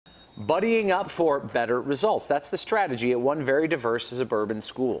Buddying up for better results. That's the strategy at one very diverse suburban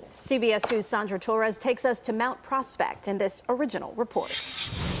school. CBS 2's Sandra Torres takes us to Mount Prospect in this original report.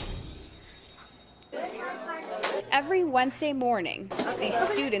 Every Wednesday morning, these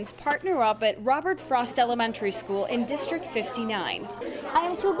students partner up at Robert Frost Elementary School in District 59. I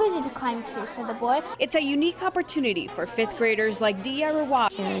am too busy to climb trees, said the boy. It's a unique opportunity for fifth graders like Dia Rawa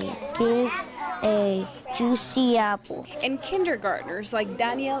Give a juicy apple. and kindergartners like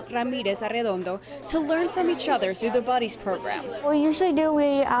Daniel Ramirez Arredondo to learn from each other through the Buddies program. What we usually do,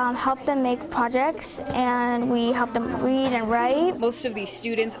 we help them make projects and we help them read and write. Most of these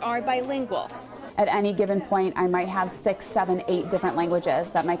students are bilingual. At any given point, I might have 6, 7, 8 different languages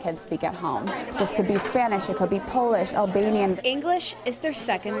that my kids speak at home. This could be Spanish, it could be Polish, Albanian. English is their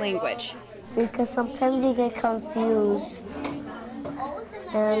second language. Because sometimes you get confused.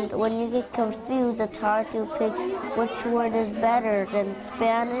 And when you get confused, it's hard to pick which word is better than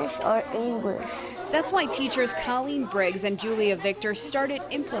Spanish or English. That's why teachers Colleen Briggs and Julia Victor started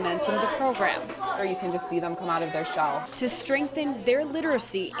implementing the program Or you can just see them come out of their shell. to strengthen their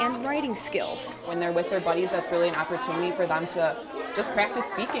literacy and writing skills. When they're with their buddies, that's really an opportunity for them to just practice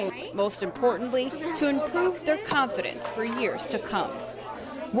speaking. Most importantly, to improve their confidence for years to come.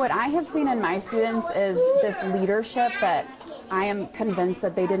 What I have seen in my students is this leadership that I am convinced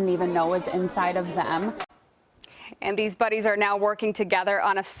that they didn't even know was inside of them. And these buddies are now working together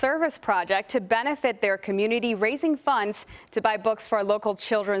on a service project to benefit their community, raising funds to buy books for a local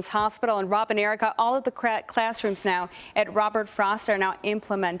children's hospital. And Rob and Erica, all of the classrooms now at Robert Frost are now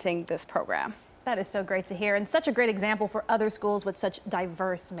implementing this program. That is so great to hear, and such a great example for other schools with such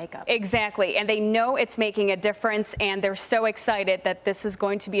diverse makeups. Exactly, and they know it's making a difference, and they're so excited that this is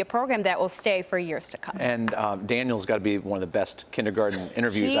going to be a program that will stay for years to come. And Daniel's got to be one of the best kindergarten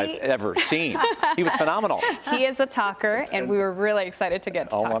interviews I've ever seen. He was phenomenal. He is a talker, and we were really excited to get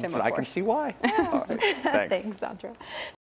to talk to him. I can see why. All right. Thanks. Thanks, Sandra.